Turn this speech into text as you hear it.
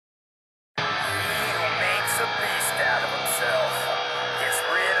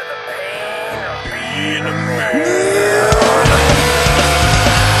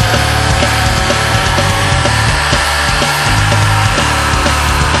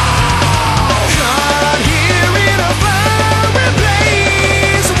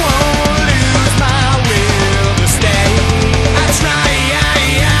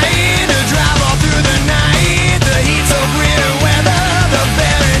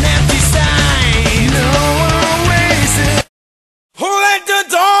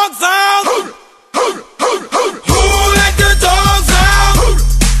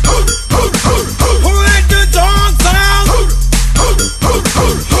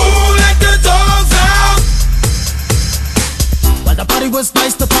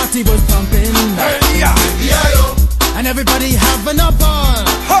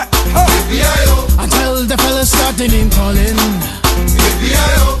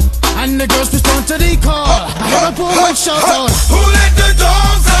the girls respond to the call. I hear a boy shout out, who let the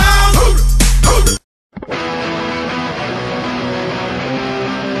dogs out?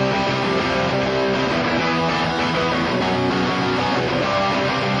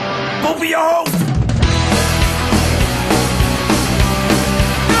 Go be your host.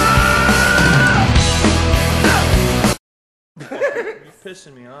 You're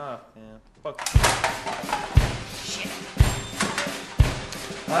pissing me off, man. Fuck. Shit.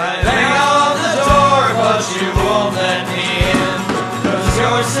 I bang on the door, but you won't let me in, 'cause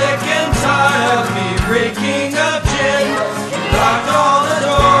you're sick and tired of me reeking of gin. Locked all the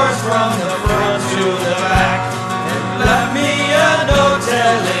doors from the front to the back, and left me a note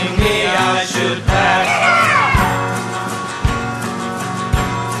telling me I should pack.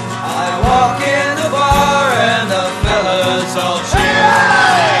 I walk in the bar and the fellas all cheer.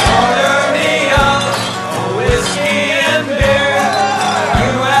 They order me up a whiskey and beer.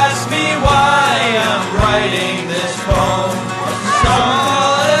 You ask me why I'm writing this poem. Some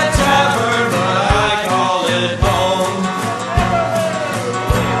call it tavern, but I call it home.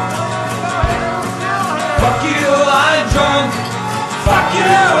 Fuck you, I'm drunk. Fuck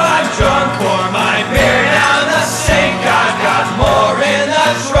you, I'm drunk for my